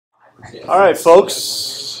All right, folks.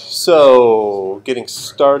 So, getting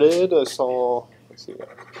started. I saw. Let's see.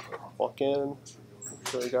 Walk in.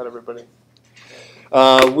 Sure, we got everybody.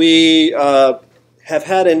 We have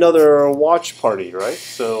had another watch party, right?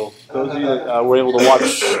 So, those of you that were able to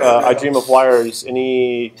watch I Dream of Wires,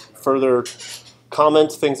 any further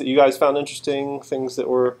comments, things that you guys found interesting, things that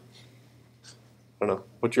were, I don't know,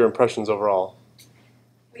 what's your impressions overall?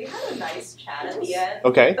 We had a nice chat at the end.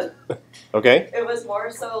 Okay. Okay. It was more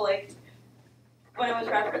so like when I was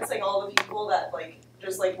referencing all the people that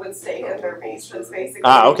just would stay in their basements basically.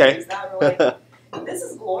 Ah, okay. That were like, this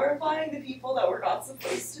is glorifying the people that we're not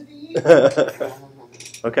supposed to be.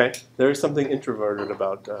 Okay. There is something introverted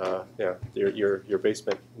about your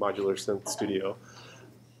basement modular synth studio.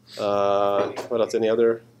 What else? Any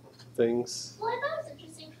other things? Well, I thought it was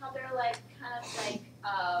interesting how they're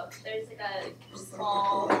there's a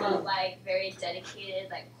small but very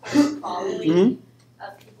dedicated following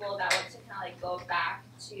of people that want to go back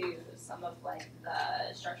to some of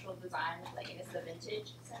the structural design, I guess the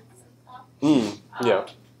vintage sense and stuff. Yeah.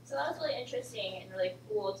 So that was really interesting and really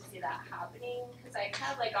cool to see that happening because I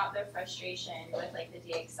kind of got their frustration with the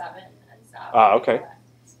DX7 and stuff. Ah, okay.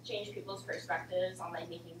 Change people's perspectives on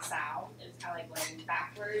making sound. It was kind of going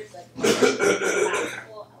backwards,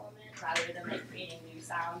 classical element rather than creating new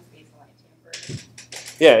sounds based on timbre.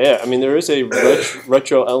 Yeah. I mean, there is a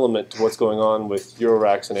retro element to what's going on with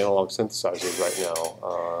Euroracks and analog synthesizers right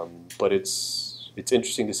now, but it's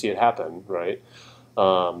interesting to see it happen, right?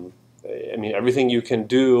 I mean, everything you can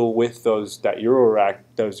do with those Eurorack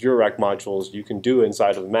modules, you can do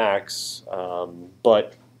inside of Macs,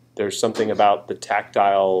 but there's something about the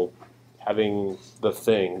tactile, having the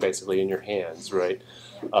thing basically in your hands, right,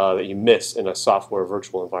 that you miss in a software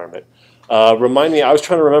virtual environment. Remind me, I was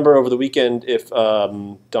trying to remember over the weekend if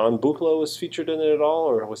Don Buchla was featured in it at all,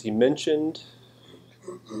 or was he mentioned?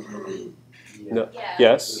 Yeah. No. Yeah.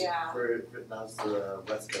 Yes? Yeah. That's the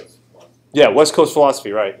West Coast one. Yeah, West Coast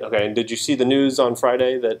Philosophy, right. Okay, and did you see the news on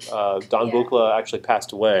Friday that Don Buchla actually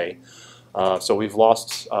passed away? So we've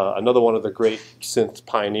lost another one of the great synth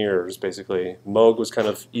pioneers, basically. Moog was kind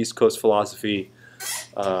of East Coast Philosophy,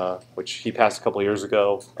 which he passed a couple of years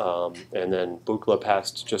ago, and then Buchla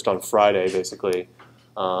passed just on Friday, basically.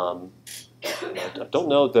 I don't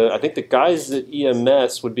know, I think the guys at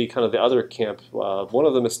EMS would be kind of the other camp. One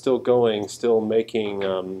of them is still going, still making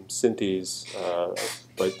synthes,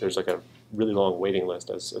 but there's a really long waiting list,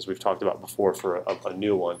 as we've talked about before, for a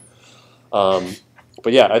new one.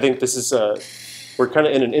 But yeah, I think this is we're kind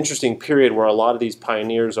of in an interesting period where a lot of these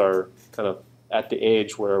pioneers are kind of at the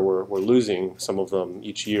age where we're losing some of them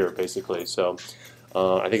each year, basically. So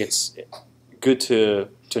I think it's good to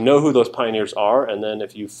know who those pioneers are, and then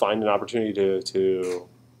if you find an opportunity to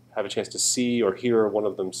have a chance to see or hear one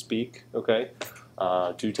of them speak, okay,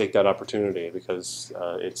 do take that opportunity because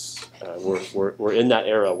we're in that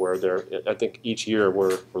era where I think each year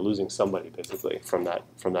we're losing somebody basically from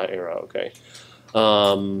that era, okay.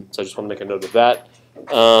 So I just want to make a note of that.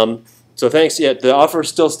 So thanks. Yeah, the offer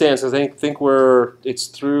still stands. I think it's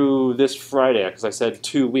through this Friday because I said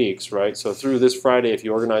 2 weeks, right? So through this Friday, if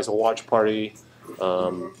you organize a watch party,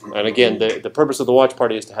 and again, the purpose of the watch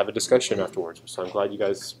party is to have a discussion afterwards. So I'm glad you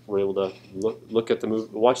guys were able to look at the movie,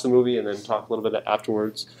 watch the movie, and then talk a little bit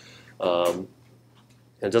afterwards. And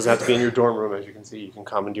it doesn't have to be in your dorm room, as you can see. You can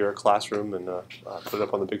commandeer a classroom and put it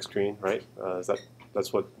up on the big screen, right?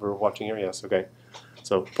 That's what we're watching here? Yes, okay.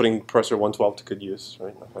 So putting Compressor 112 to good use,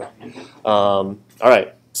 right? Okay. All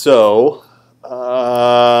right, so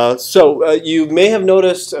you may have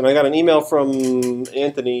noticed, and I got an email from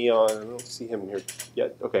Anthony on, I don't see him here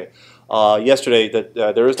yet, okay, yesterday that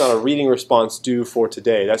there is not a reading response due for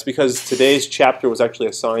today. That's because today's chapter was actually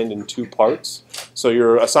assigned in 2 parts. So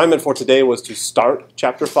your assignment for today was to start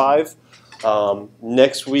Chapter 5.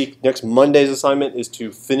 Next Monday's assignment is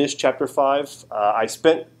to finish Chapter 5. I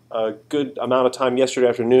spent a good amount of time yesterday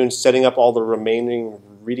afternoon setting up all the remaining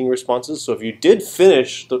reading responses. So if you did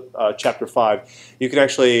finish the Chapter 5, you can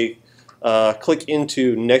actually click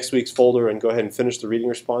into next week's folder and go ahead and finish the reading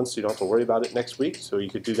response so you don't have to worry about it next week. So you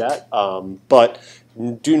could do that. But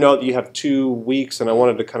do note that you have 2 weeks, and I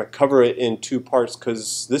wanted to kind of cover it in 2 parts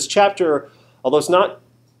because this chapter, although it's not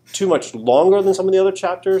too much longer than some of the other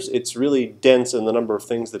chapters, it's really dense in the number of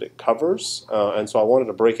things that it covers, and so I wanted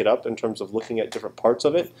to break it up in terms of looking at different parts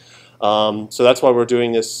of it. So that's why we're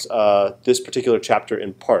doing this particular chapter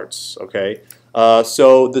in parts. Okay.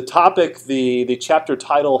 So the topic, the chapter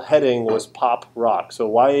title heading was pop rock. So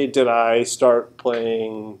why did I start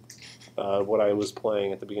playing what I was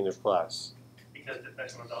playing at the beginning of class? Because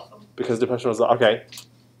Depeche was awesome. Because Depeche was okay.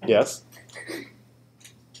 Yes.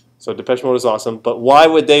 So Depeche Mode is awesome, but why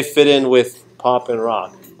would they fit in with pop and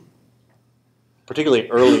rock? Particularly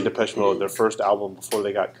early Depeche Mode, their first album before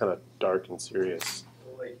they got kind of dark and serious.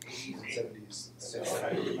 Like 80s and 70s, since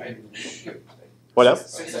had a What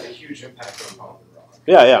else? Since had a huge impact on pop and rock.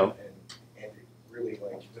 Yeah, yeah. And it really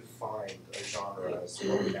like defined a genre as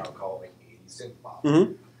what we now call like 80s synth pop.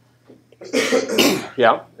 Mm-hmm.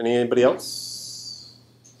 Yeah. Anybody else?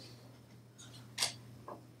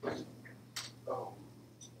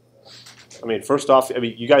 I mean, first off,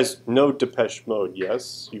 you guys know Depeche Mode,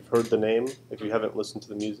 yes? You've heard the name if you haven't listened to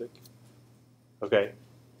the music? Okay.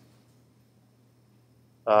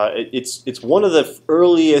 It's one of the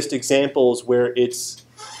earliest examples where it's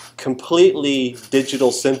completely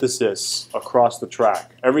digital synthesis across the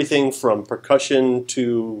track. Everything from percussion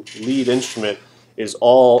to lead instrument is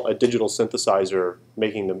all a digital synthesizer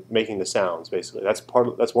making the sounds, basically. That's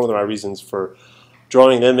one of my reasons for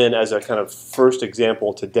drawing them in as a kind of first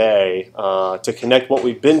example today to connect what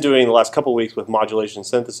we've been doing the last couple of weeks with modulation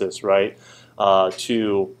synthesis, right,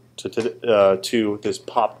 to this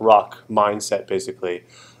pop rock mindset, basically.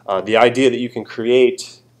 The idea that you can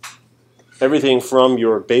create everything from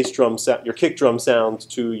your bass drum, your kick drum sounds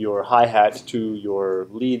to your hi-hat to your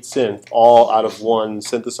lead synth, all out of one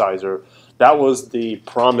synthesizer. That was the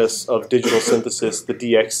promise of digital synthesis, the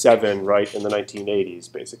DX7, right, in the 1980s,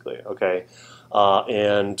 basically. Okay.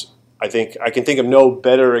 And I think I can think of no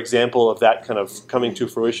better example of that kind of coming to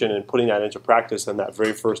fruition and putting that into practice than that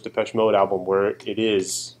very first Depeche Mode album, where it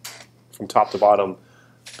is from top to bottom.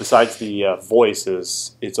 Besides the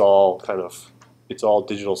voices, it's all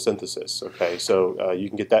digital synthesis. Okay, so you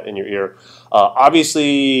can get that in your ear.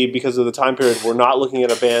 Obviously, because of the time period, we're not looking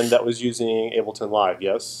at a band that was using Ableton Live.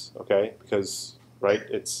 Yes, okay, because right,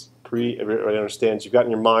 it's everybody understands. You've got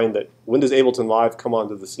in your mind that when does Ableton Live come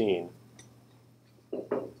onto the scene?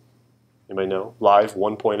 Anybody know? Live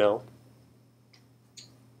 1.0? It's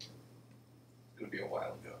going to be a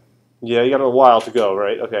while ago. Yeah, you got a while to go,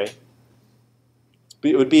 right? Okay.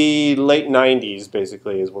 It would be late 90s,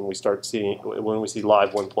 basically, is when we start seeing, when we see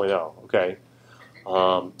Live 1.0, okay?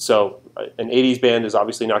 So an 80s band is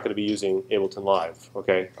obviously not going to be using Ableton Live,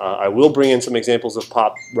 okay? I will bring in some examples of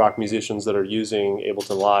pop rock musicians that are using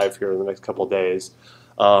Ableton Live here in the next couple of days.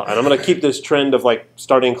 And I'm going to keep this trend of like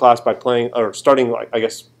starting class by playing, or starting, I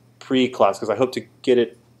guess, pre-class, because I hope to get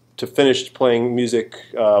it to finish playing music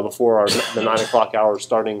before the 9 o'clock hour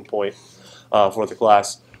starting point for the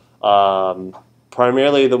class.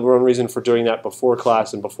 Primarily, the one reason for doing that before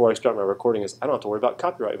class and before I start my recording is I don't have to worry about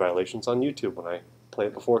copyright violations on YouTube when I play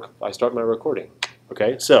it before I start my recording.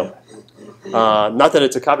 Okay, so not that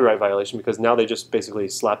it's a copyright violation, because now they just basically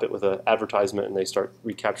slap it with an advertisement and they start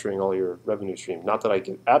recapturing all your revenue stream. Not that I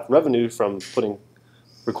get revenue from putting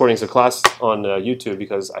recordings of class on YouTube,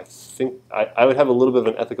 because I think I would have a little bit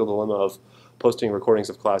of an ethical dilemma of posting recordings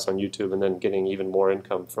of class on YouTube and then getting even more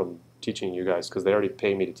income from teaching you guys, because they already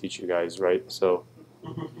pay me to teach you guys, right? So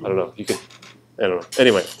I don't know. I don't know.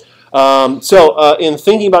 Anyway, in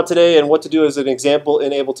thinking about today and what to do as an example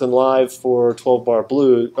in Ableton Live for 12-bar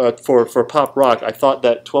blues, for pop rock, I thought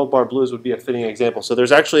that 12-bar blues would be a fitting example. So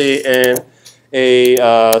there's actually a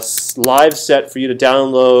live set for you to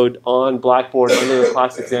download on Blackboard under the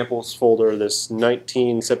class examples folder, this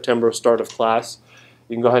 19 September start of class.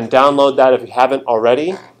 You can go ahead and download that if you haven't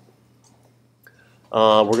already.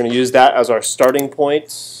 We're going to use that as our starting point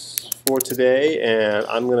for today, and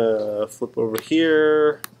I'm going to flip over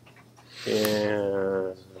here,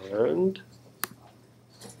 and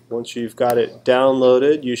once you've got it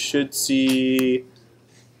downloaded, you should see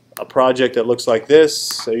a project that looks like this.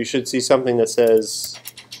 So you should see something that says,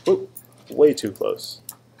 whoop, way too close,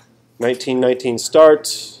 1919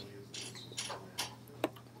 start.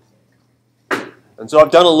 And so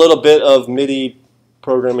I've done a little bit of MIDI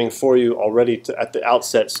programming for you already at the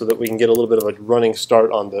outset so that we can get a little bit of a running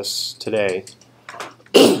start on this today.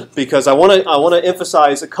 Because I want to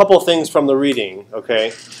emphasize a couple things from the reading,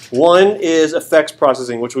 okay? One is effects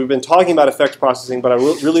processing, which we've been talking about effects processing, but I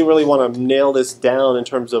really want to nail this down in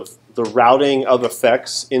terms of the routing of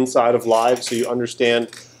effects inside of Live, so you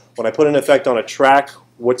understand when I put an effect on a track,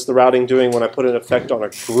 what's the routing doing? When I put an effect on a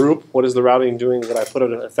group, what is the routing doing? When I put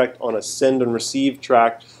an effect on a send and receive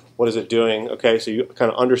track, what is it doing? Okay, so you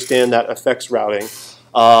kind of understand that effects routing.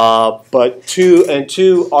 But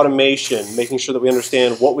two, automation, making sure that we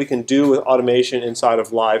understand what we can do with automation inside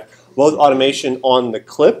of Live, both automation on the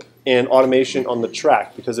clip and automation on the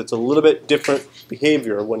track, because it's a little bit different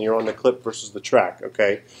behavior when you're on the clip versus the track,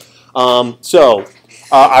 okay?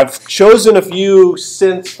 I've chosen a few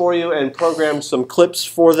synths for you and programmed some clips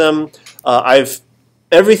for them.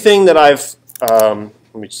 Everything that I've, let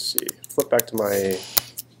me just see, flip back to my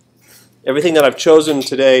everything that I've chosen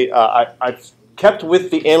today, I've kept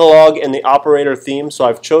with the analog and the operator theme, so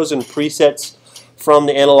I've chosen presets from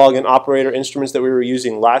the analog and operator instruments that we were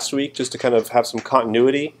using last week just to kind of have some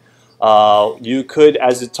continuity. You could,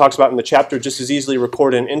 as it talks about in the chapter, just as easily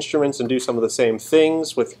record in instruments and do some of the same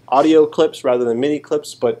things with audio clips rather than MIDI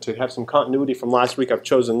clips, but to have some continuity from last week, I've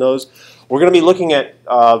chosen those. We're going to be looking at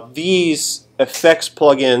these effects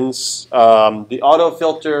plugins, the auto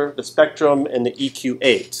filter, the spectrum, and the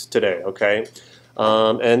EQ8 today, okay?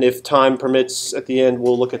 And if time permits, at the end,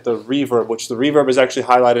 we'll look at the reverb, which the reverb is actually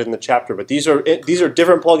highlighted in the chapter. But these are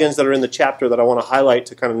different plugins that are in the chapter that I want to highlight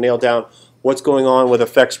to kind of nail down what's going on with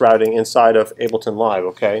effects routing inside of Ableton Live,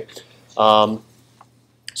 okay?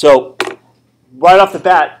 So right off the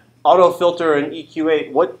bat, auto filter and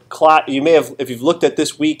EQ8, what class, you may have, if you've looked at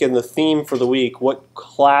this week and the theme for the week, what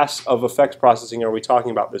class of effects processing are we talking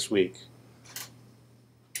about this week?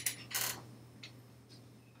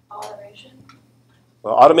 Automation.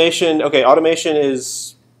 Well, automation, okay, automation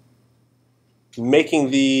is making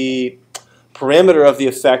the parameter of the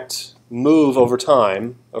effect move over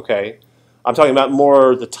time, okay? I'm talking about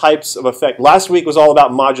more the types of effect. Last week was all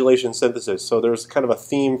about modulation synthesis, so there's kind of a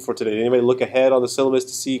theme for today. Did anybody look ahead on the syllabus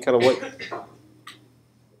to see kind of what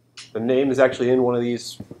the name is actually in one of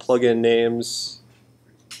these plugin names?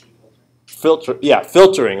 Filter, yeah,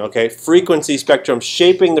 filtering, okay? Frequency spectrum,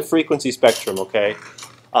 shaping the frequency spectrum, okay?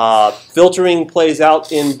 Filtering plays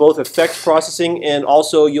out in both effects processing, and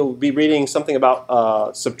also you'll be reading something about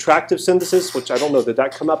subtractive synthesis, which I don't know, did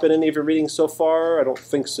that come up in any of your readings so far? I don't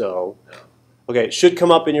think so. Okay, it should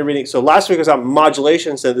come up in your reading. So last week was about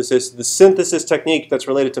modulation synthesis. The synthesis technique that's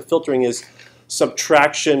related to filtering is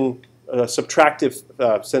subtractive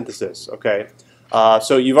synthesis, okay?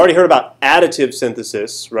 So you've already heard about additive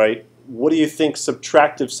synthesis, right? What do you think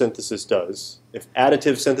subtractive synthesis does? If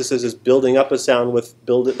additive synthesis is building up a sound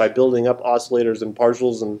by building up oscillators and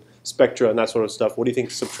partials and spectra and that sort of stuff, what do you think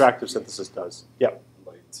subtractive synthesis does? Yeah.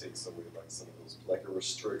 Like takes away like some of those, like it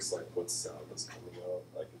restricts like what sound is coming out.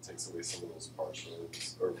 Like it takes away some of those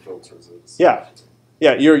partials or filters. Yeah.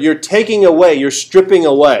 Yeah, you're taking away, you're stripping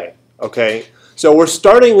away, okay? So we're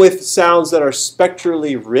starting with sounds that are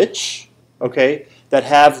spectrally rich, okay, that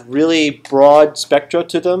have really broad spectra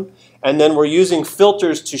to them, and then we're using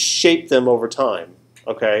filters to shape them over time,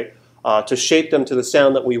 okay, to shape them to the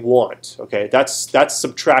sound that we want, okay? That's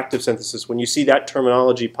subtractive synthesis. When you see that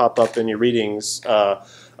terminology pop up in your readings,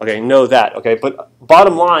 okay, know that, okay? But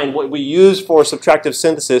bottom line, what we use for subtractive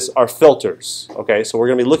synthesis are filters, okay? So we're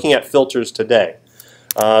going to be looking at filters today.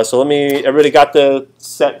 So everybody got the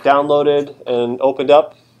set downloaded and opened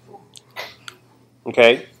up?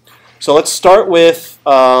 Okay. So let's start with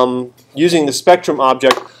using the spectrum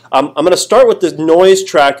object. I'm going to start with the noise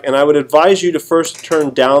track, and I would advise you to first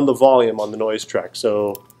turn down the volume on the noise track.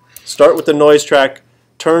 So start with the noise track,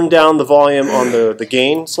 turn down the volume on the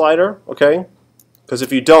gain slider, okay? Because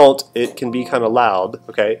if you don't, it can be kind of loud,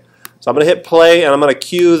 okay? So I'm going to hit play, and I'm going to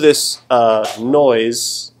cue this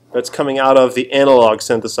noise that's coming out of the analog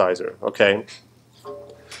synthesizer, okay?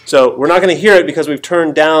 So we're not going to hear it because we've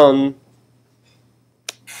turned down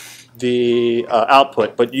the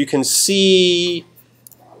output, but you can see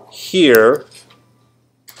here,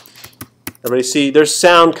 everybody see, there's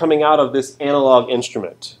sound coming out of this analog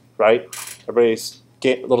instrument, right? Everybody's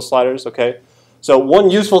little sliders, okay? So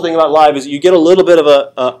one useful thing about live is you get a little bit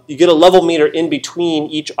of you get a level meter in between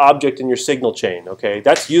each object in your signal chain, okay?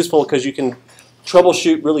 That's useful because you can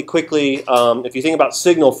troubleshoot really quickly. If you think about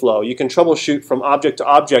signal flow, you can troubleshoot from object to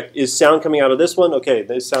object. Is sound coming out of this one? Okay,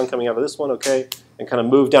 there's sound coming out of this one, okay? And kind of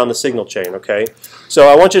move down the signal chain, okay? So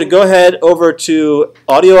I want you to go ahead over to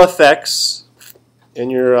Audio Effects in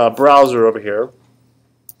your browser over here.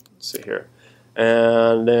 Let's see here.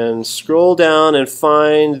 And then scroll down and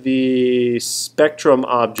find the spectrum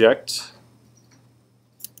object.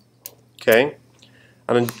 Okay?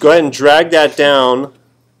 And then go ahead and drag that down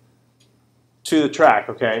to the track,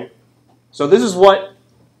 okay? So this is what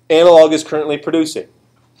analog is currently producing,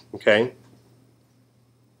 okay?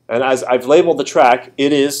 And as I've labeled the track,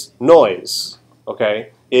 it is noise,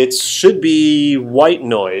 okay? It should be white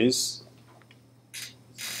noise,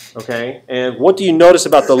 okay? And what do you notice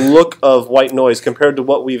about the look of white noise compared to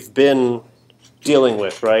what we've been dealing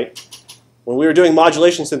with, right? When we were doing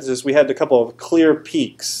modulation synthesis, we had a couple of clear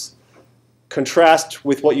peaks. Contrast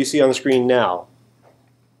with what you see on the screen now.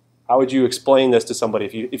 How would you explain this to somebody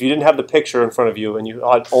if you didn't have the picture in front of you and you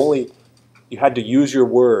had to use your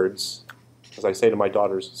words, as I say to my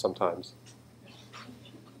daughters sometimes?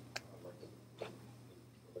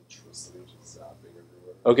 Electricity just zapping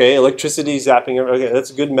everywhere. Okay, electricity zapping. Okay, that's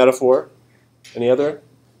a good metaphor. Any other?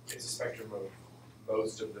 It's a spectrum of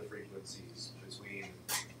most of the frequencies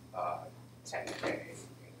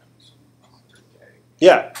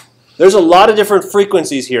Yeah. There's a lot of different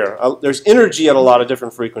frequencies here. There's energy at a lot of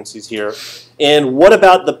different frequencies here. And what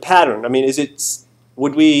about the pattern? I mean,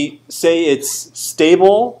 would we say it's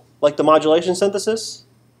stable, like the modulation synthesis?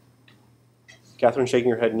 Catherine shaking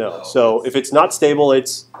her head no. So if it's not stable,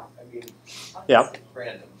 it's, yeah.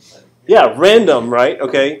 Random. Yeah, random, right?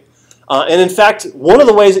 Okay. And in fact, one of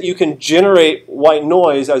the ways that you can generate white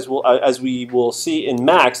noise, as we will see in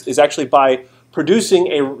Max, is actually by producing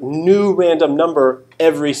a new random number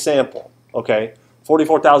every sample. Okay,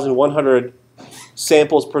 44,100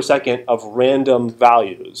 samples per second of random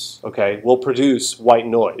values. Okay, will produce white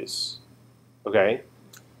noise. Okay,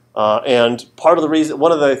 and part of the reason,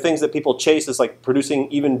 one of the things that people chase is like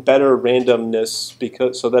producing even better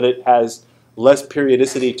randomness, so that it has less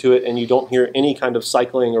periodicity to it and you don't hear any kind of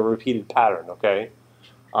cycling or repeated pattern, okay?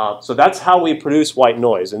 So that's how we produce white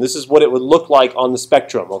noise, and this is what it would look like on the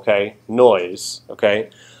spectrum, okay? Noise, okay?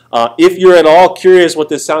 If you're at all curious what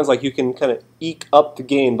this sounds like, you can kind of eke up the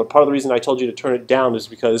gain, but part of the reason I told you to turn it down is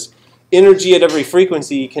because energy at every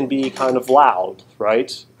frequency can be kind of loud,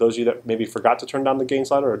 right? Those of you that maybe forgot to turn down the gain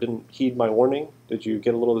slider or didn't heed my warning, did you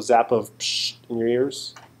get a little zap of psh in your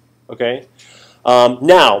ears? Okay?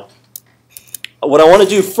 Now, what I want to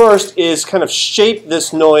do first is kind of shape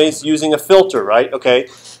this noise using a filter, right? Okay,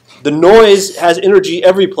 the noise has energy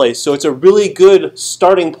every place, so it's a really good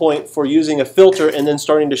starting point for using a filter and then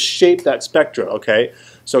starting to shape that spectra, okay?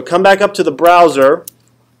 So come back up to the browser,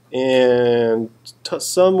 and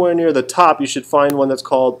somewhere near the top you should find one that's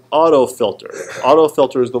called Auto Filter. Auto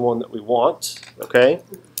Filter is the one that we want, okay?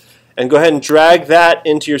 And go ahead and drag that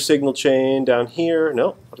into your signal chain down here.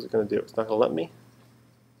 No, what is it going to do? It's not going to let me.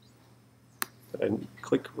 Did I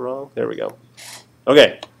click wrong? There we go.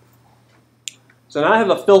 Okay. So now I have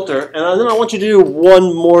a filter, and then I want you to do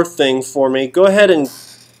one more thing for me. Go ahead and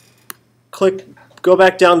go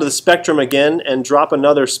back down to the spectrum again and drop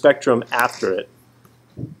another spectrum after it.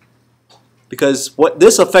 Because what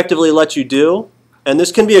this effectively lets you do, and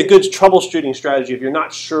this can be a good troubleshooting strategy if you're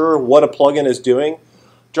not sure what a plugin is doing,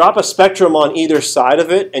 drop a spectrum on either side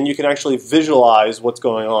of it, and you can actually visualize what's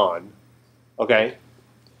going on. Okay?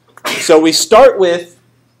 So we start with,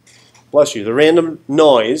 bless you, the random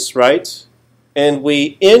noise, right? And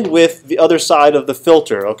we end with the other side of the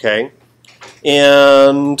filter, okay?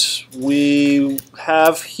 And we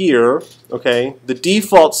have here, okay, the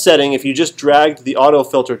default setting, if you just dragged the auto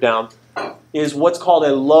filter down, is what's called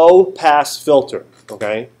a low-pass filter,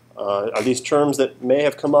 okay? Are these terms that may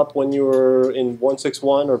have come up when you were in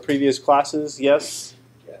 161 or previous classes? Yes?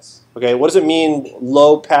 Yes. Okay, what does it mean,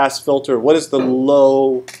 low-pass filter? What is the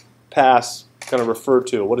low pass kind of referred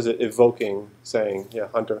to? What is it evoking, saying? Yeah,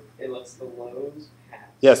 Hunter? It lets the lows pass.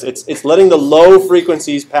 Yes, it's letting the low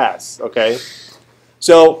frequencies pass, okay?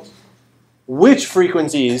 So which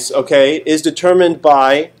frequencies, okay, is determined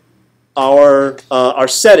by our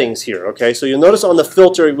settings here, okay? So you'll notice on the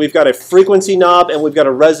filter we've got a frequency knob and we've got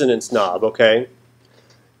a resonance knob, okay?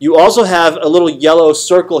 You also have a little yellow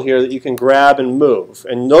circle here that you can grab and move.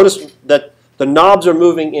 And notice that the knobs are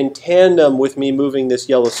moving in tandem with me moving this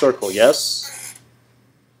yellow circle, yes?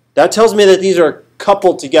 That tells me that these are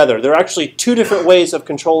coupled together. They're actually two different ways of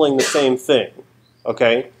controlling the same thing,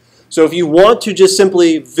 okay? So if you want to just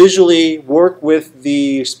simply visually work with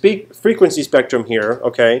the frequency spectrum here,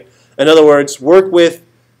 okay? In other words, work with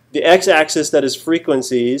the x-axis that is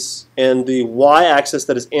frequencies and the y-axis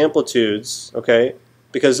that is amplitudes, okay?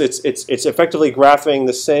 Because it's effectively graphing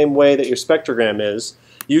the same way that your spectrogram is.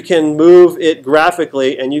 You can move it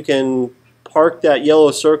graphically, and you can park that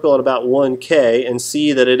yellow circle at about 1K and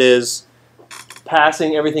see that it is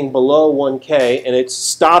passing everything below 1K, and it's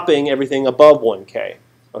stopping everything above 1K.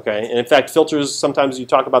 Okay, and in fact, filters, sometimes you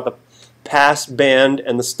talk about the pass band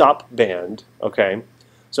and the stop band. Okay,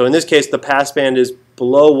 so in this case, the pass band is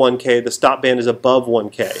below 1K, the stop band is above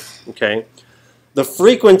 1K. Okay, the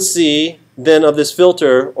frequency then of this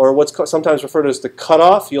filter, or what's sometimes referred to as the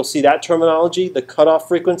cutoff, you'll see that terminology, the cutoff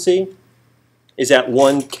frequency is at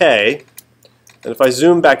 1K. And if I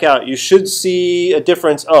zoom back out, you should see a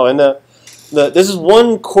difference. Oh, and this is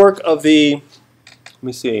one quirk of the, let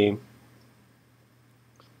me see.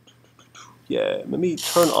 Yeah, let me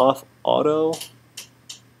turn off auto.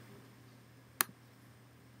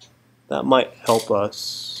 That might help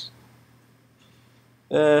us.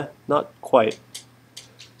 Not quite.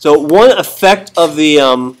 So one effect of the,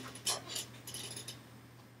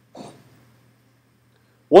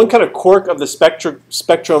 one kind of quirk of the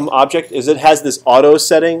spectrum object is it has this auto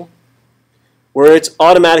setting where it's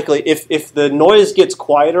automatically, if the noise gets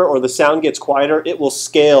quieter or the sound gets quieter, it will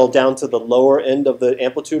scale down to the lower end of the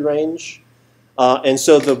amplitude range. And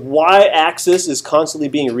so the y-axis is constantly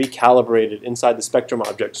being recalibrated inside the spectrum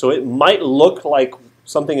object. So it might look like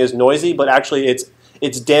something is noisy, but actually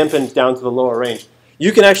it's dampened down to the lower range.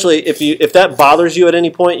 You can actually, if that bothers you at any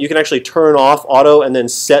point, you can actually turn off auto and then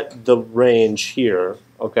set the range here.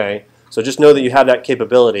 Okay, so just know that you have that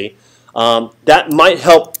capability. That might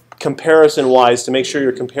help comparison-wise to make sure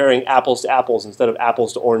you're comparing apples to apples instead of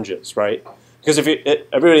apples to oranges, right? Because if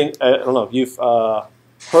everybody, I don't know, if you've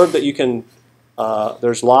heard that you can.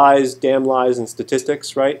 There's lies, damn lies, and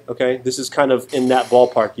statistics, right? Okay, this is kind of in that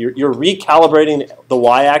ballpark. You're recalibrating the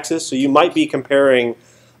y-axis, so you might be comparing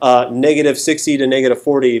 -60 to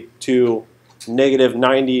 -40 to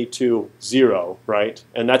 -90 to 0, right?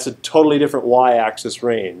 And that's a totally different y-axis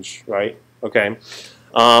range, right? Okay.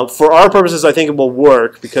 For our purposes, I think it will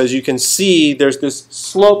work because you can see there's this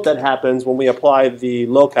slope that happens when we apply the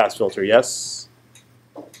low-pass filter, yes?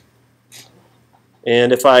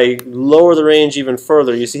 And if I lower the range even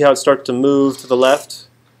further, you see how it starts to move to the left?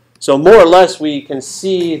 So more or less, we can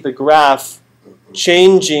see the graph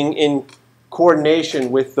changing in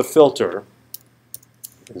coordination with the filter.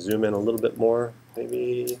 Zoom in a little bit more,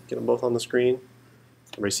 maybe get them both on the screen.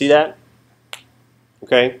 Everybody see that?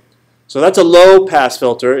 Okay. So that's a low pass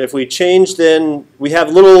filter. If we change, then we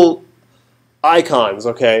have little icons,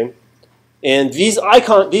 okay? And these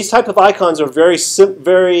type of icons are very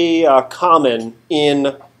common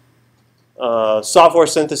in software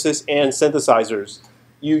synthesis and synthesizers.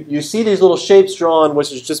 You see these little shapes drawn,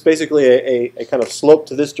 which is just basically a kind of slope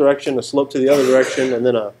to this direction, a slope to the other direction, and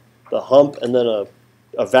then the hump, and then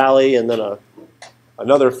a valley, and then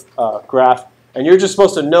another graph. And you're just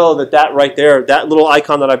supposed to know that right there, that little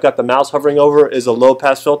icon that I've got the mouse hovering over, is a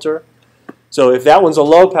low-pass filter. So if that one's a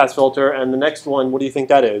low-pass filter, and the next one, what do you think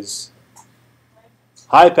that is?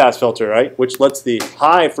 High-pass filter, right? Which lets the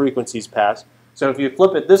high frequencies pass. So if you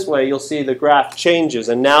flip it this way, you'll see the graph changes,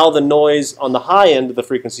 and now the noise on the high end of the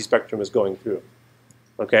frequency spectrum is going through.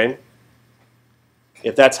 Okay?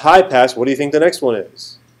 If that's high-pass, what do you think the next one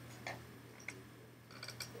is?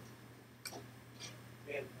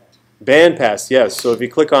 Bandpass, yes. So if you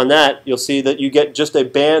click on that, you'll see that you get just a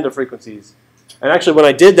band of frequencies. And actually, when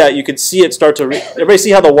I did that, you could see it start to... Everybody see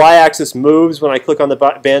how the y-axis moves when I click on the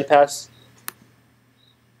bandpass?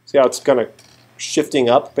 See how it's kind of shifting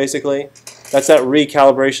up, basically? That's that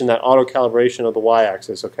recalibration, that auto-calibration of the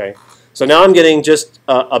y-axis, okay? So now I'm getting just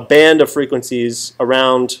a band of frequencies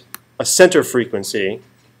around a center frequency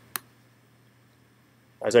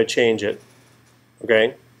as I change it,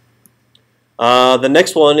 okay? The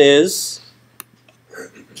next one is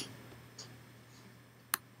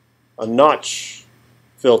a notch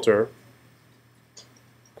filter,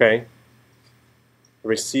 okay?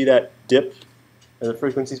 We see that dip in the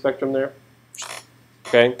frequency spectrum there,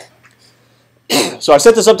 okay? So I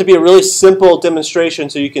set this up to be a really simple demonstration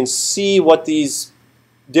so you can see what these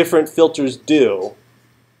different filters do,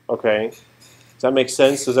 okay? Does that make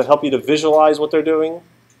sense? Does that help you to visualize what they're doing?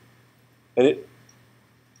 And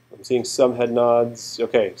I'm seeing some head nods.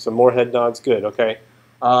 Okay, some more head nods. Good, okay.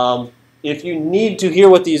 If you need to hear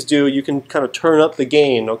what these do, you can kind of turn up the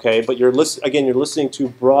gain, okay? But you're listening to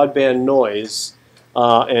broadband noise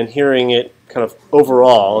and hearing it kind of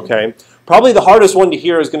overall, okay? Probably the hardest one to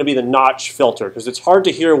hear is going to be the notch filter because it's hard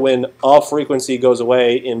to hear when a frequency goes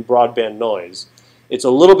away in broadband noise. It's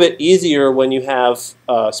a little bit easier when you have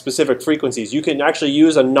specific frequencies. You can actually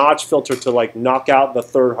use a notch filter to like knock out the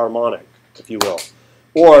third harmonic, if you will,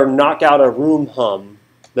 or knock out a room hum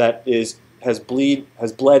that has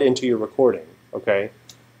bled into your recording. Okay,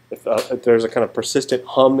 if there's a kind of persistent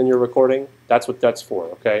hum in your recording, that's what that's for.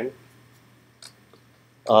 Okay.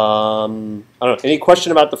 I don't know. Any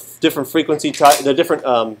question about the different frequency type, the different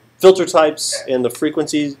filter types and the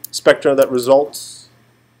frequency spectrum that results?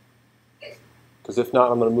 Because if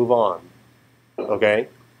not, I'm going to move on. Okay.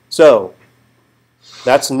 So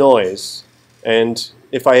that's noise, and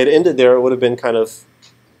if I had ended there, it would have been kind of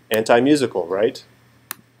anti-musical, right?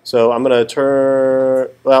 So I'm going to turn.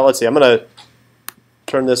 Well, let's see. I'm going to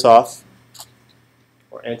turn this off.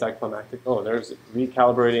 Or anticlimactic. Oh, there's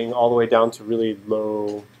recalibrating all the way down to really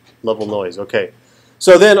low level noise. Okay.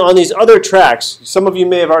 So then on these other tracks, some of you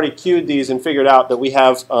may have already cued these and figured out that we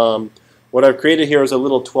have what I've created here is a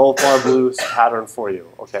little 12-bar blues pattern for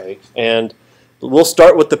you. Okay. And we'll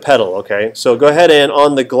start with the pedal. Okay. So go ahead and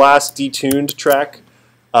on the glass detuned track,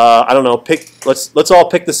 I don't know. Let's all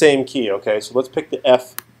pick the same key. Okay. So let's pick the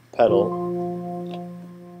F pedal.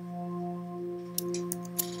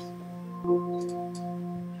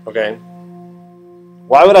 Okay.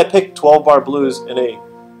 Why would I pick 12-bar blues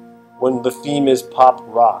when the theme is pop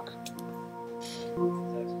rock?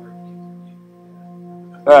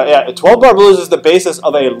 Yeah, 12-bar blues is the basis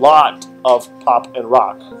of a lot of pop and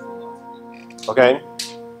rock. Okay?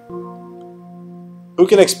 Who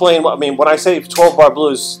can explain what I mean when I say 12-bar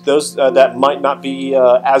blues? Those that might not be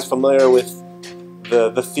as familiar with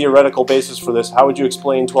the theoretical basis for this, how would you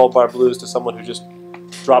explain 12-bar blues to someone who just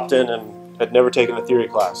dropped in and had never taken a theory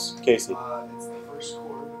class? Casey. It's the first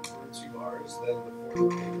chord for 2 bars, then the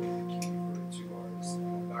fourth chord of the key for 2 bars, and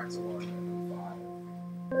then back to 1, and then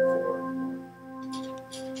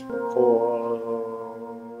 5, 4,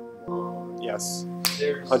 1. Yes.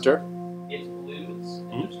 There's, Hunter. It's blues,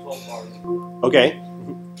 and there's 12 bars. Okay.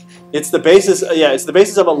 It's the basis. Yeah, it's the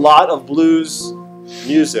basis of a lot of blues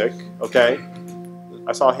music. Okay.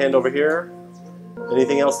 I saw a hand over here.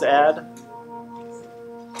 Anything else to add?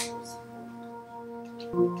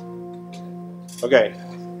 Okay.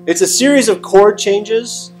 It's a series of chord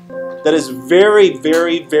changes that is very,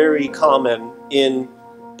 very, very common in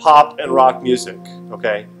pop and rock music.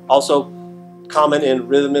 Okay. Also common in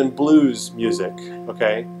rhythm and blues music.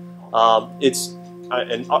 Okay.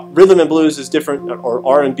 Rhythm and blues is different, or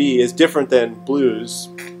R&B is different than blues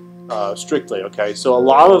strictly. Okay, so a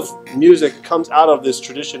lot of music comes out of this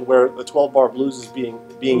tradition where the 12-bar blues is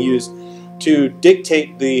being used to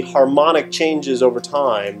dictate the harmonic changes over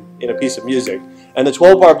time in a piece of music, and the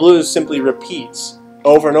 12-bar blues simply repeats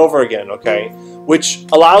over and over again. Okay, which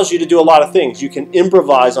allows you to do a lot of things. You can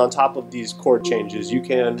improvise on top of these chord changes. You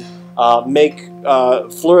can make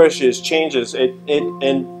flourishes, changes,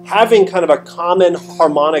 and having kind of a common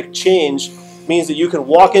harmonic change means that you can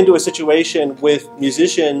walk into a situation with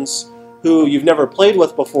musicians who you've never played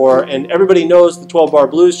with before, and everybody knows the 12-bar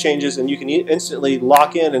blues changes, and you can instantly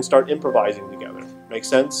lock in and start improvising together. Make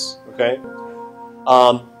sense? Okay.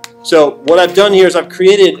 So what I've done here is I've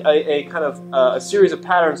created a kind of a series of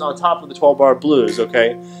patterns on top of the 12-bar blues.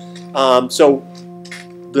 Okay. So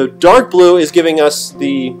the dark blue is giving us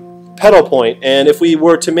the pedal point, and if we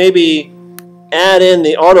were to maybe add in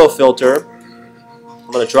the auto filter,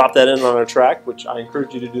 I'm going to drop that in on our track, which I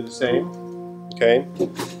encourage you to do the same. Okay,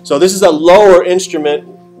 so this is a lower instrument.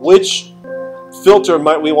 Which filter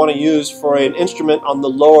might we want to use for an instrument on the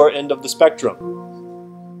lower end of the spectrum?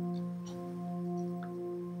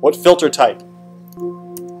 What filter type?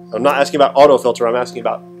 I'm not asking about auto filter, I'm asking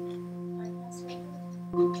about,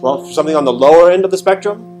 well, for something on the lower end of the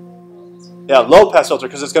spectrum? Yeah, low pass filter,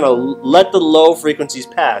 because it's going to let the low frequencies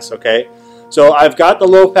pass, okay? So I've got the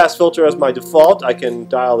low pass filter as my default. I can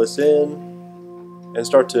dial this in and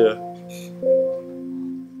start to,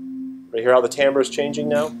 right here how the timbre is changing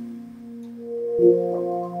now.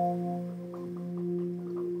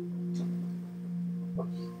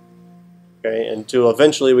 Okay, until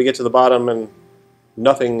eventually we get to the bottom and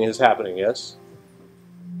nothing is happening, yes?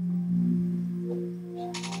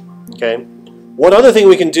 Okay. One other thing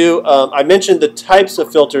we can do, I mentioned the types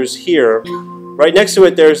of filters here. Right next to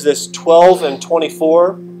it there's this 12 and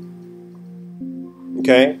 24.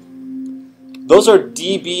 Okay. Those are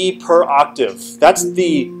dB per octave. That's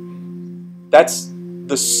the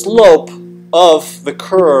slope of the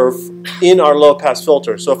curve in our low pass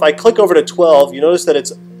filter. So if I click over to 12, you notice that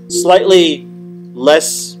it's slightly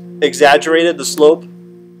less exaggerated, the slope.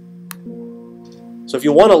 So if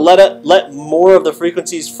you want to let more of the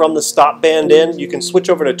frequencies from the stop band in, you can switch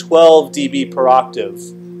over to 12 dB per octave.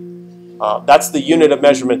 That's the unit of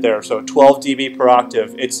measurement there, so 12 dB per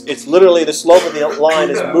octave. It's literally the slope of the line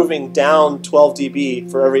is moving down 12 dB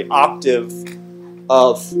for every octave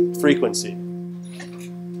of frequency.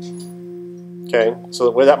 Okay, so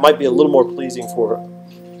where that might be a little more pleasing for it.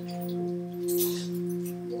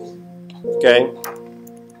 Okay,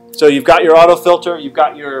 so you've got your auto filter, you've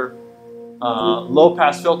got your low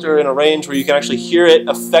pass filter in a range where you can actually hear it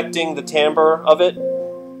affecting the timbre of it.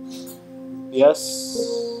 Yes?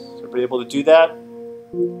 Is everybody able to do that?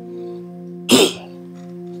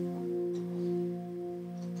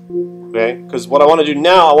 Okay, because what I want to do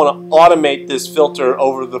now, I want to automate this filter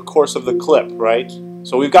over the course of the clip, right?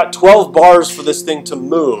 So we've got 12 bars for this thing to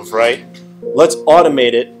move, right? Let's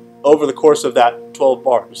automate it over the course of that 12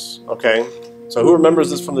 bars, okay? So who remembers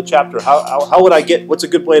this from the chapter? How would I get, what's a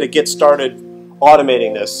good way to get started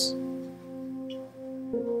automating this?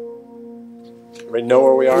 Everybody know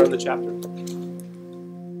where we are in the chapter?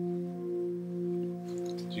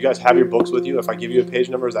 Do you guys have your books with you? If I give you a page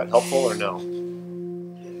number, is that helpful or no?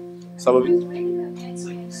 Some of you?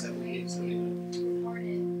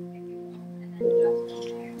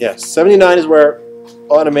 Yes, 79 is where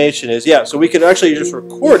automation is. Yeah, so we can actually just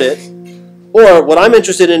record it. Or what I'm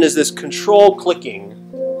interested in is this control clicking.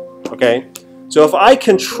 Okay, so if I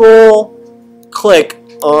control click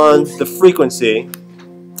on the frequency,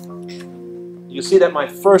 you'll see that my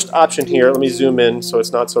first option here, let me zoom in so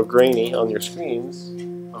it's not so grainy on your screens,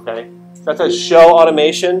 okay? That says show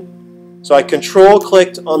automation. So I control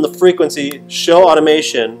clicked on the frequency, show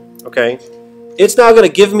automation, okay? It's now going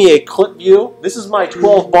to give me a clip view. This is my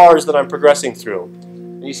 12 bars that I'm progressing through.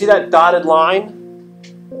 And you see that dotted line?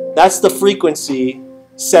 That's the frequency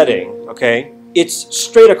setting, okay? It's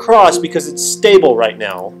straight across because it's stable right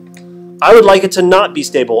now. I would like it to not be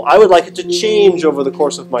stable. I would like it to change over the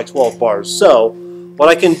course of my 12 bars. So what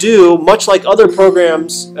I can do, much like other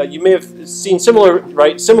programs, you may have seen similar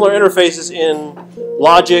interfaces in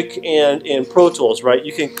Logic and in Pro Tools, right?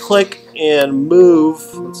 You can click and move,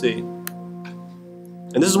 let's see.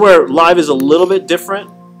 And this is where live is a little bit different.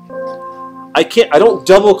 I don't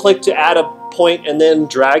double click to add a point and then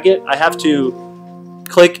drag it. I have to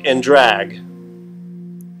click and drag.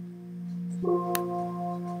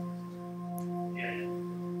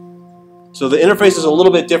 So the interface is a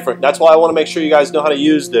little bit different. That's why I want to make sure you guys know how to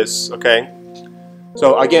use this, okay?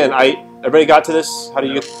 So again, everybody got to this? How do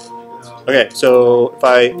you get? Okay, so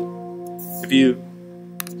if you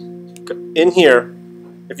in here,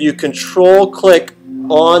 if you control click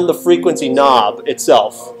on the frequency knob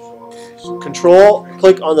itself, control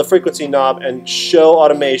click on the frequency knob and show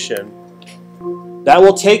automation, that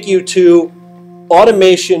will take you to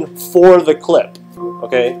automation for the clip,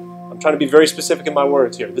 okay? I'm trying to be very specific in my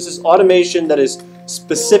words here. This is automation that is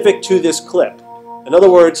specific to this clip. In other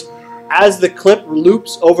words, as the clip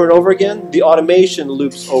loops over and over again, the automation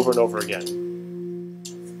loops over and over again.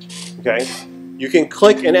 Okay? You can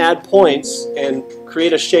click and add points and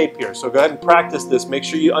create a shape here. So go ahead and practice this. Make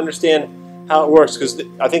sure you understand how it works, because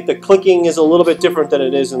I think the clicking is a little bit different than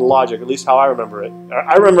it is in Logic, at least how I remember it.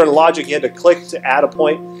 I remember in Logic you had to click to add a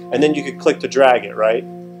point, and then you could click to drag it, right?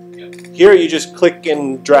 Here you just click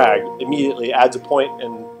and drag, immediately adds a point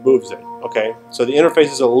and moves it, okay? So the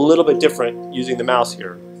interface is a little bit different using the mouse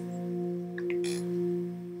here.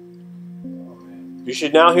 You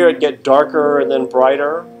should now hear it get darker and then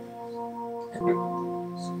brighter.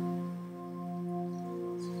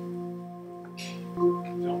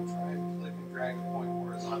 Don't try and click and drag a point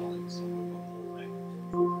horizontally, so move the whole thing.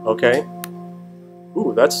 Okay.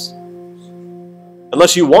 Ooh, that's...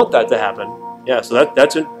 Unless you want that to happen. Yeah, so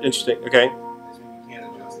that's interesting. Okay. You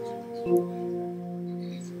can't adjust it.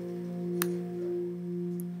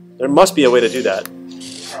 There must be a way to do that.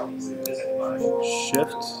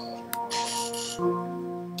 Shift.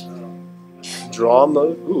 Draw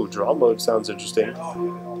mode. Ooh, draw mode sounds interesting.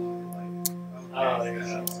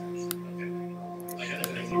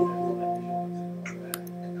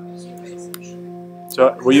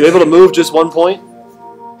 So, were you able to move just one point?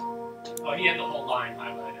 Oh, he had the whole line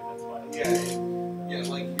highlighted, that's why. Yeah,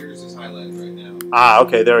 like yours is highlighted right now. Ah,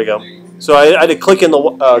 okay, there we go. So I had to click in the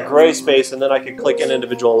gray space, and then I could click in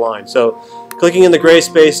individual lines. So clicking in the gray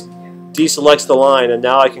space deselects the line, and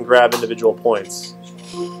now I can grab individual points.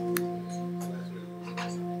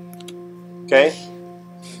 Okay?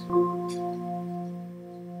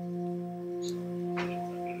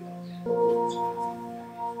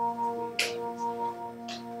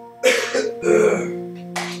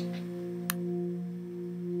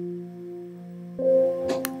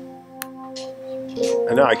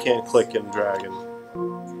 And now I can't click and drag and...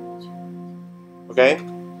 Okay?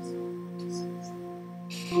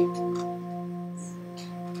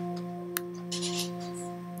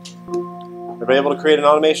 Everybody able to create an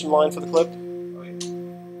automation line for the clip?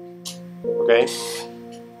 Okay?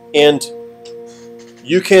 And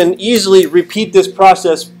you can easily repeat this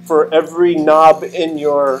process for every knob in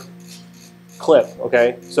your clip,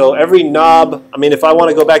 okay? So every knob, I mean, if I want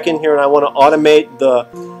to go back in here and I want to automate the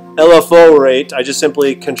LFO rate, I just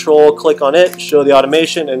simply control click on it, show the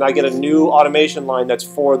automation, and I get a new automation line that's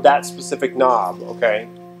for that specific knob, okay?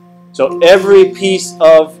 So every piece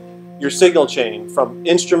of your signal chain, from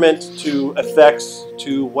instrument to effects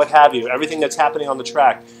to what have you, everything that's happening on the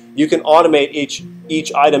track, you can automate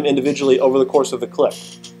each item individually over the course of the clip.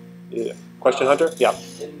 Yeah. Question, Hunter? Yeah.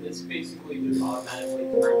 And this basically just automatically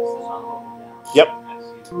turns the knob up and down. Yep.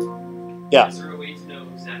 Yeah. Is there a way to know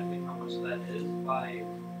exactly how much that is by,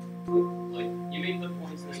 like, you make the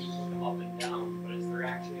points and then you put them up and down, but is there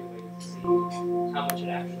actually a way to see how much it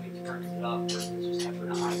actually turns it up versus just having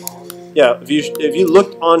an eyeball? Yeah, if you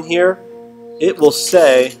looked on here, it will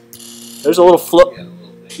say, there's a little float.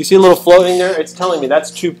 You see a little floating there? It's telling me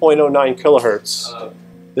that's 2.09 kilohertz.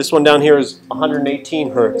 This one down here is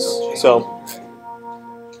 118 hertz.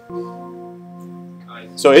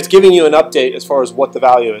 So it's giving you an update as far as what the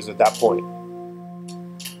value is at that point.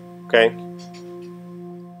 Okay?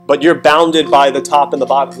 But you're bounded by the top and the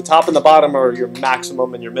bottom. The top and the bottom are your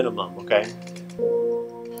maximum and your minimum, okay?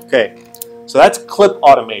 Okay. So that's clip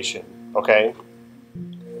automation, okay?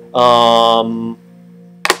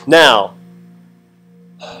 Now,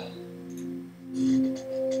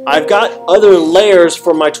 I've got other layers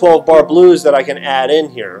for my 12-bar blues that I can add in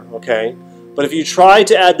here, okay? But if you try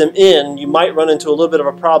to add them in, you might run into a little bit of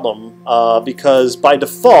a problem because by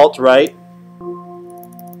default, right,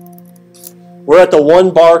 we're at the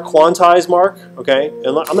 1-bar quantize mark, okay? And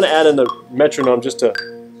I'm going to add in the metronome just to,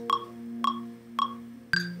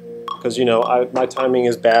 because, you know, my timing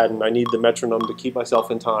is bad and I need the metronome to keep myself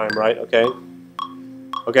in time, right? Okay?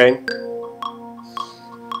 Okay?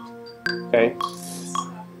 Okay?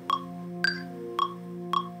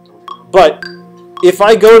 But if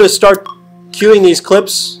I go to start cueing these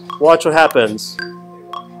clips, watch what happens.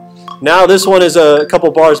 Now this one is a couple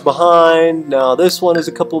bars behind. Now this one is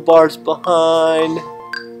a couple bars behind.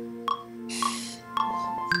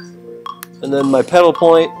 And then my pedal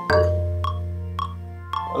point.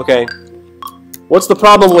 Okay. What's the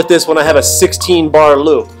problem with this when I have a 16-bar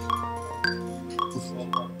loop?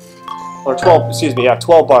 Or 12, excuse me, yeah,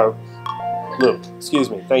 12-bar loop. Excuse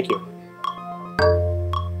me, thank you.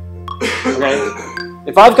 Okay.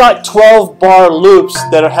 If I've got 12-bar loops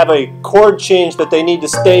that have a chord change that they need to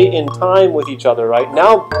stay in time with each other, right?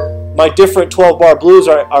 Now my different 12-bar blues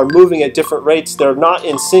are moving at different rates. They're not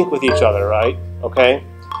in sync with each other, right? Okay.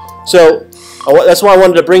 So that's why I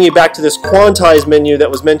wanted to bring you back to this quantize menu that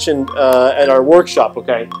was mentioned at our workshop,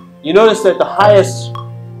 okay? You notice that the highest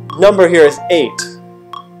number here is 8,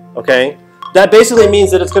 okay? That basically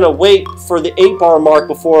means that it's going to wait for the 8-bar mark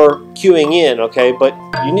before cueing in, okay? But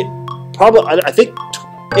you need probably, I think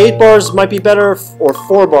 8 bars might be better or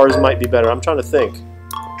 4 bars might be better. I'm trying to think.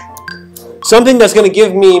 Something that's going to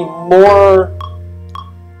give me more.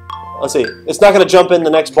 Let's see, it's not going to jump in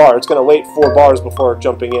the next bar. It's going to wait 4 bars before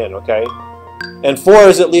jumping in, okay? And 4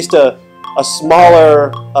 is at least a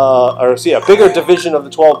smaller, a bigger division of the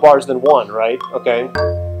 12 bars than 1, right? Okay?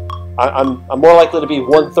 I'm more likely to be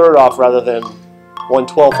 1/3 off rather than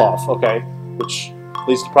 1/12 off, okay? Which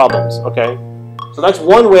leads to problems, okay? So that's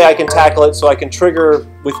one way I can tackle it so I can trigger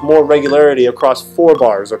with more regularity across 4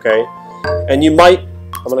 bars, okay? And you might,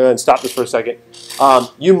 I'm going to go ahead and stop this for a second.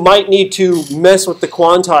 You might need to mess with the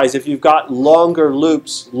quantize if you've got longer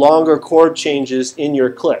loops, longer chord changes in your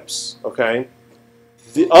clips, okay?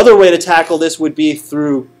 The other way to tackle this would be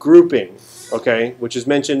through grouping, okay, which is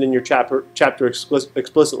mentioned in your chapter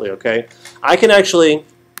explicitly, okay? I can actually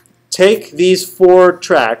take these 4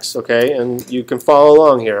 tracks, okay, and you can follow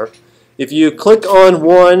along here. If you click on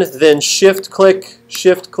one, then shift click,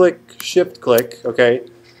 okay?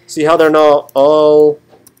 See how they're now all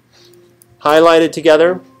highlighted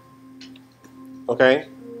together? Okay.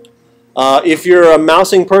 If you're a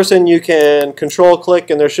mousing person, you can control click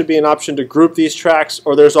and there should be an option to group these tracks,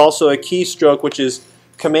 or there's also a keystroke which is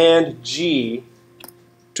Command G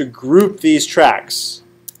to group these tracks.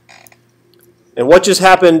 And what just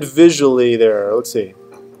happened visually there? Let's see.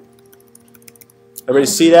 Everybody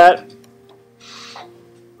see that?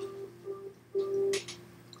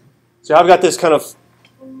 So I've got this kind of,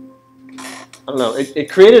 I don't know, it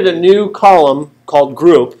created a new column called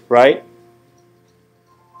group, right?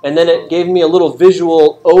 And then it gave me a little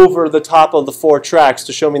visual over the top of the 4 tracks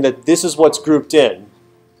to show me that this is what's grouped in,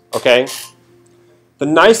 okay? The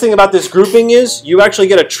nice thing about this grouping is you actually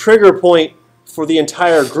get a trigger point for the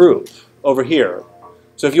entire group over here.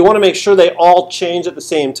 So if you want to make sure they all change at the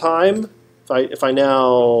same time, if I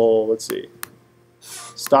now, let's see,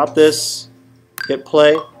 stop this, hit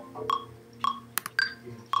play,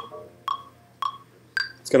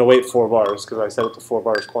 it's going to wait 4 bars because I set it to 4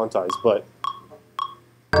 bars quantized, but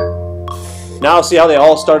now see how they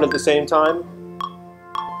all start at the same time?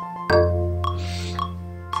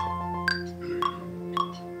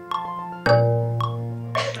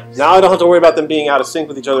 Now I don't have to worry about them being out of sync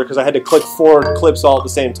with each other because I had to click 4 clips all at the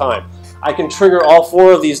same time. I can trigger all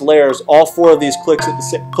 4 of these layers, all 4 of these clips at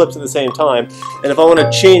the same time. And if I want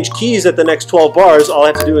to change keys at the next 12 bars, all I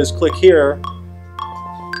have to do is click here.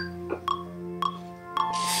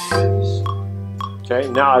 Okay,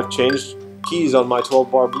 now I've changed keys on my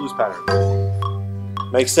 12-bar blues pattern.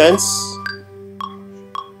 Make sense?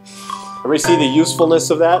 Everybody see the usefulness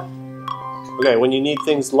of that? Okay, when you need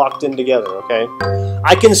things locked in together, okay?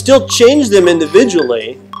 I can still change them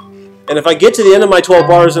individually, and if I get to the end of my 12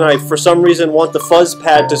 bars and I, for some reason, want the fuzz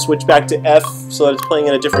pad to switch back to F so that it's playing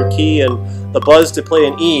in a different key and the buzz to play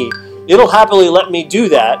in E, it'll happily let me do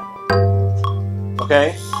that,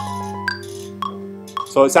 okay?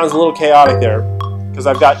 So it sounds a little chaotic there, because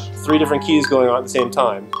I've got 3 different keys going on at the same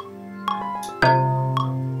time.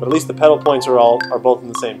 But at least the pedal points are both in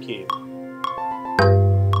the same key.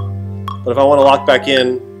 But if I want to lock back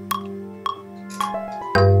in,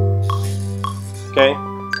 Okay?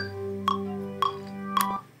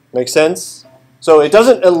 Makes sense? So it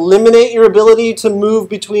doesn't eliminate your ability to move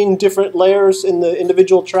between different layers in the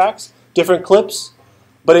individual tracks, different clips,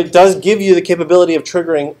 but it does give you the capability of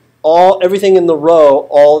triggering everything in the row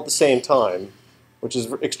all at the same time, which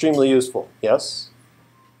is extremely useful. Yes?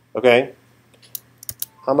 Okay?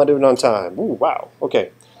 How am I doing on time? Ooh, wow.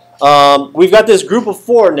 Okay. We've got this group of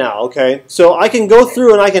 4 now, okay? So I can go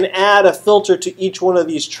through and I can add a filter to each one of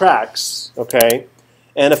these tracks, okay?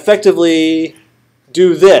 And effectively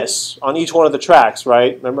do this on each one of the tracks,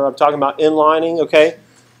 right? Remember I'm talking about inlining, okay?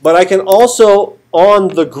 But I can also, on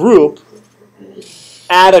the group,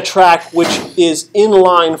 add a track which is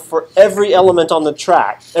inline for every element on the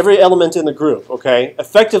track, every element in the group, okay?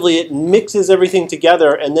 Effectively, it mixes everything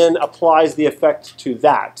together and then applies the effect to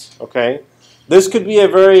that, okay? This could be a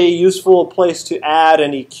very useful place to add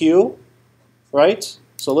an EQ, right?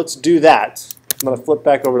 So let's do that. I'm going to flip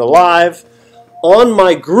back over to live. On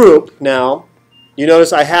my group now, you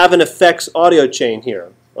notice I have an effects audio chain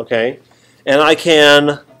here, okay? And I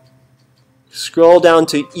can scroll down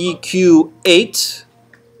to EQ8,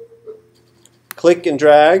 click and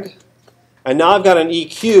drag, and now I've got an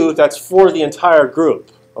EQ that's for the entire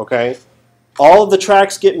group, okay? All of the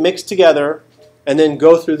tracks get mixed together and then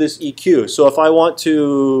go through this EQ. So if I want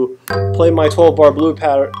to play my 12-bar blue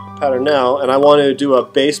pattern now, and I want to do a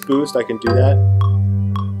bass boost, I can do that,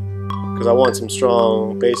 because I want some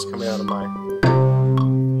strong bass coming out of my...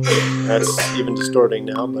 That's even distorting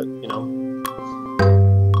now, but, you know.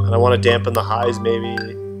 And I want to dampen the highs, maybe.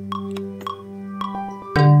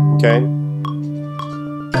 Okay.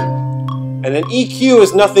 And an EQ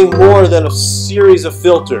is nothing more than a series of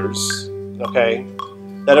filters, okay,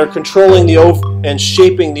 that are controlling and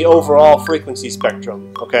shaping the overall frequency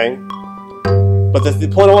spectrum, okay? But the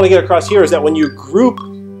point I want to get across here is that when you group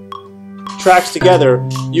tracks together,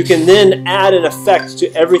 you can then add an effect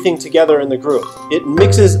to everything together in the group. It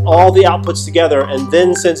mixes all the outputs together and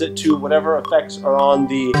then sends it to whatever effects are on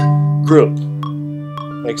the group.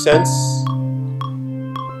 Make sense?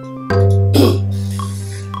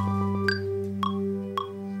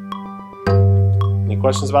 Any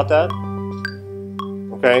questions about that?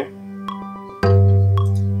 Okay.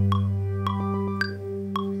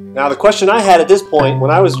 Now the question I had at this point, when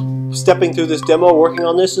I was stepping through this demo, working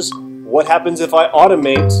on this, is what happens if I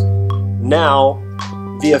automate now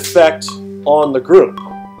the effect on the group,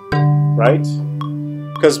 right?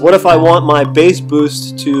 Because what if I want my bass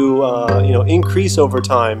boost to increase over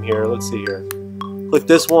time here? Let's see here. Click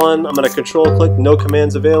this one. I'm going to control click. No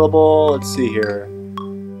commands available. Let's see here.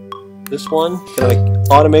 This one. Can I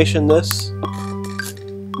automation this?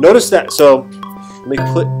 Notice that. So let me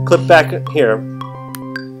click back here.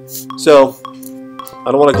 So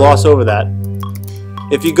I don't want to gloss over that.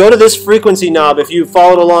 If you go to this frequency knob, if you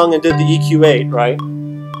followed along and did the EQ8, right,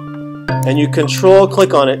 and you control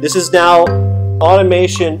click on it, this is now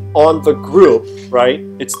automation on the group, right?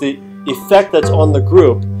 It's the effect that's on the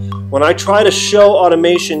group. When I try to show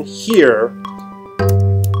automation here,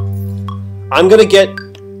 I'm going to get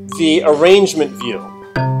the arrangement view,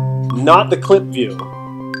 not the clip view.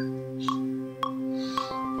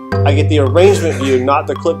 I get the arrangement view, not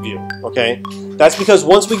the clip view, okay? That's because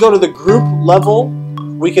once we go to the group level,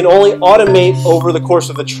 we can only automate over the course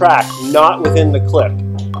of the track, not within the clip.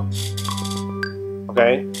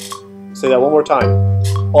 Okay? Say that one more time.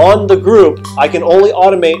 On the group, I can only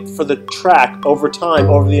automate for the track over time,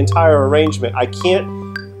 over the entire arrangement. I can't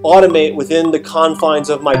automate within the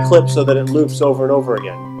confines of my clip so that it loops over and over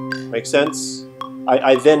again. Make sense?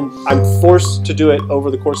 I'm forced to do it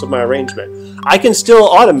over the course of my arrangement. I can still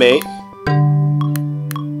automate.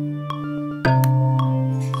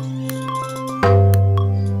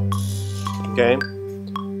 Okay,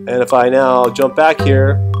 and if I now jump back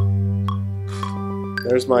here,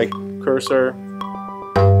 there's my cursor.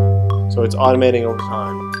 So it's automating over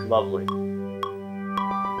time. Lovely.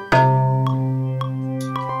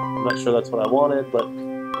 I'm not sure that's what I wanted, but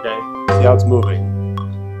okay. See how it's moving.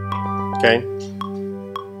 Okay.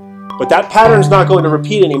 But that pattern's not going to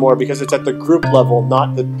repeat anymore because it's at the group level,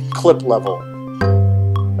 not the clip level.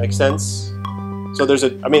 Make sense? So there's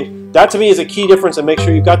that to me is a key difference, and make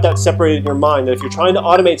sure you've got that separated in your mind, that if you're trying to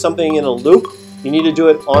automate something in a loop, you need to do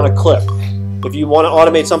it on a clip. If you want to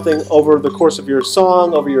automate something over the course of your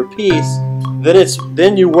song, over your piece,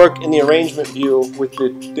 then you work in the arrangement view with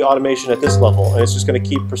the automation at this level, and it's just going to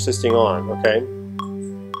keep persisting on, okay?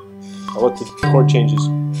 I'll let the chord changes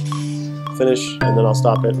finish, and then I'll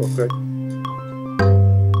stop it real quick.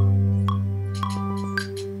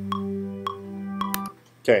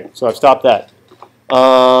 Okay, so I've stopped that.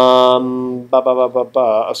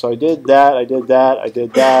 So I did that, I did that, I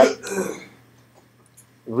did that.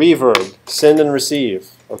 reverb, send and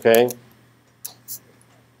receive, okay?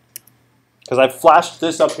 Because I've flashed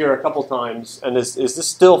this up here a couple times, and is this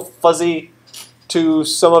still fuzzy to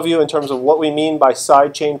some of you in terms of what we mean by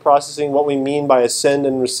sidechain processing, what we mean by a send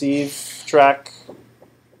and receive track?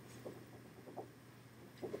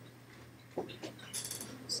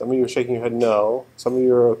 Some of you are shaking your head no. Some of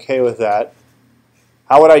you are okay with that.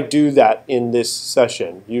 How would I do that in this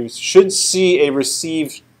session? You should see a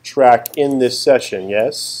receive track in this session,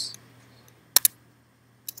 yes?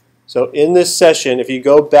 So in this session, if you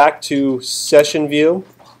go back to session view,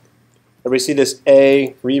 everybody see this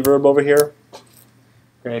A reverb over here?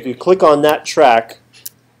 Okay, if you click on that track,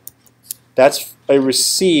 that's a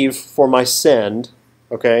receive for my send,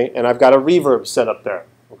 okay? And I've got a reverb set up there,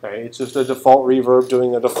 okay? It's just a default reverb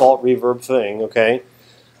doing a default reverb thing, okay?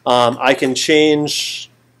 I can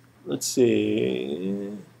change, let's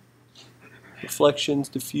see, reflections,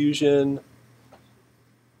 diffusion,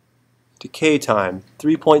 decay time,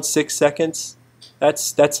 3.6 seconds.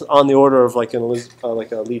 That's on the order of like a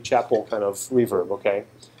Lee Chappell kind of reverb, okay?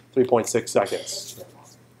 3.6 seconds.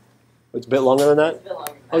 It's a bit longer than that.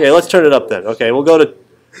 Okay, let's turn it up then. Okay, we'll go to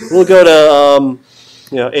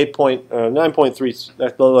 9.3.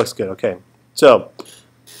 That looks good. Okay, so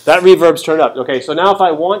that reverb's turned up. Okay, so now if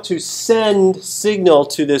I want to send signal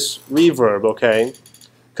to this reverb, okay,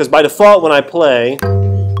 because by default when I play,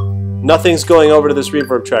 nothing's going over to this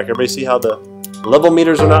reverb track. Everybody see how the level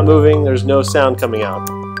meters are not moving? There's no sound coming out.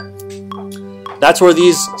 That's where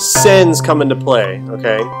these sends come into play,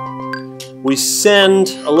 okay? We send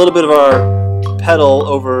a little bit of our pedal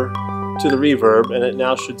over to the reverb, and it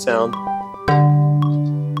now should sound.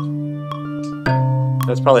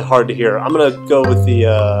 That's probably hard to hear. I'm going to go with the...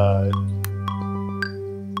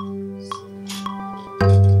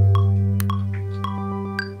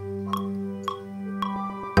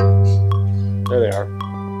 There they are.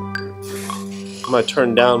 I'm going to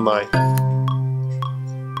turn down my...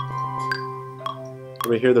 Do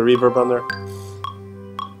we hear the reverb on there?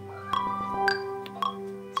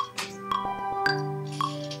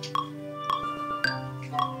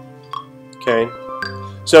 Okay.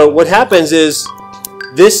 So what happens is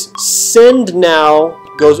this send now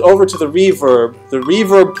goes over to the reverb. The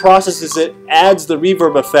reverb processes it, adds the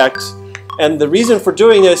reverb effect. And the reason for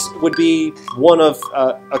doing this would be one of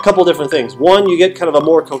a couple different things. One, you get kind of a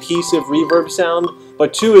more cohesive reverb sound.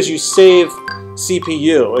 But two is you save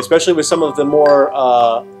CPU, especially with some of the more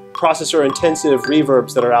processor-intensive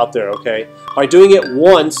reverbs that are out there, okay? By doing it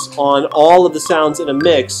once on all of the sounds in a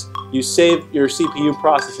mix, you save your CPU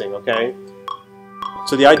processing, okay?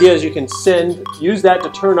 So the idea is you can use that to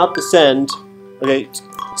turn up the send, okay?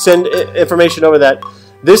 Send information over that.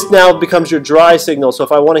 This now becomes your dry signal, so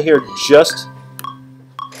if I want to hear just...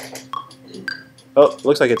 Oh,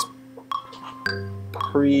 looks like it's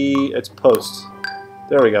it's post.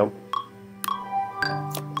 There we go.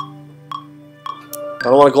 I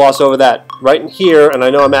don't want to gloss over that. Right in here, and I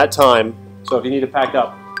know I'm at time, so if you need to pack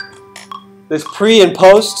up. This pre and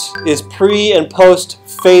post is pre and post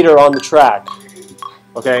fader on the track.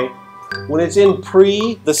 Okay? When it's in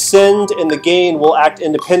pre, the send and the gain will act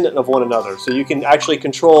independent of one another. So you can actually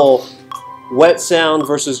control wet sound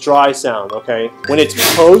versus dry sound. Okay? When it's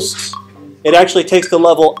post, it actually takes the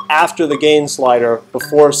level after the gain slider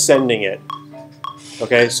before sending it.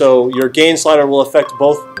 Okay? So your gain slider will affect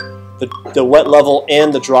both the wet level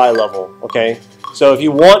and the dry level. Okay? So if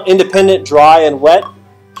you want independent dry and wet,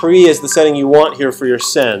 pre is the setting you want here for your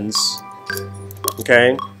sends.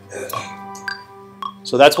 Okay?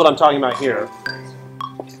 So that's what I'm talking about here.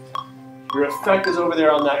 Your effect is over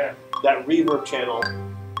there on that reverb channel.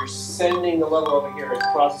 You're sending the level over here, it's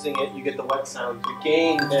processing it, you get the wet sound. The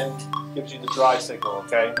gain then gives you the dry signal,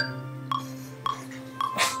 okay?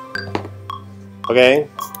 Okay?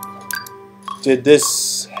 Did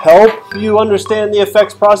this help you understand the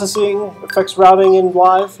effects processing, effects routing in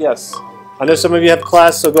live? Yes. I know some of you have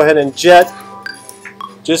class, so go ahead and jet.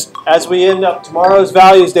 Just as we end up, tomorrow's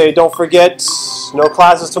Values Day, don't forget, no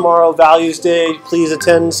classes tomorrow, Values Day. Please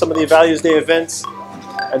attend some of the Values Day events.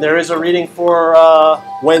 And there is a reading for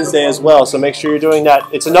Wednesday as well, so make sure you're doing that.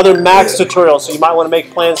 It's another Max tutorial, so you might want to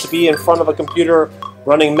make plans to be in front of a computer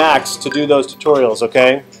running Max to do those tutorials,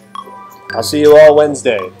 okay? I'll see you all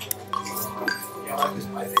Wednesday. Yeah, I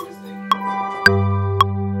think this thing.